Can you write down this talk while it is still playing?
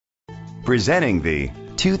Presenting the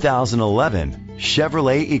 2011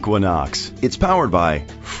 Chevrolet Equinox. It's powered by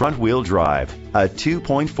front-wheel drive, a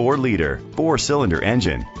 2.4-liter 4-cylinder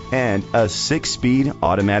engine, and a 6-speed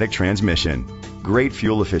automatic transmission. Great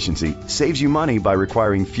fuel efficiency saves you money by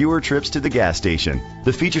requiring fewer trips to the gas station.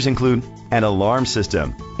 The features include an alarm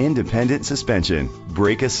system, independent suspension,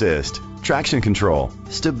 brake assist, traction control,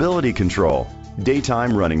 stability control,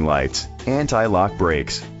 daytime running lights, anti-lock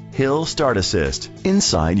brakes, hill start assist.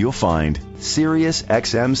 Inside you'll find Sirius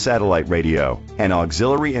XM satellite radio, an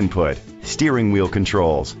auxiliary input, steering wheel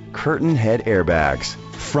controls, curtain head airbags,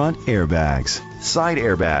 front airbags, side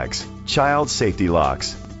airbags, child safety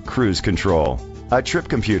locks, cruise control, a trip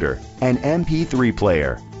computer, an MP3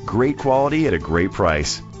 player. Great quality at a great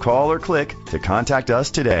price. Call or click to contact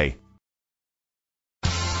us today.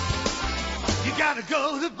 You gotta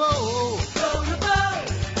go to Bo. Go to Bo.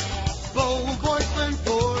 Bo Beuckman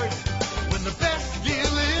Ford. When the best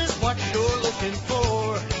deal is what you're looking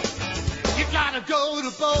for. You gotta go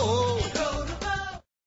to Bo.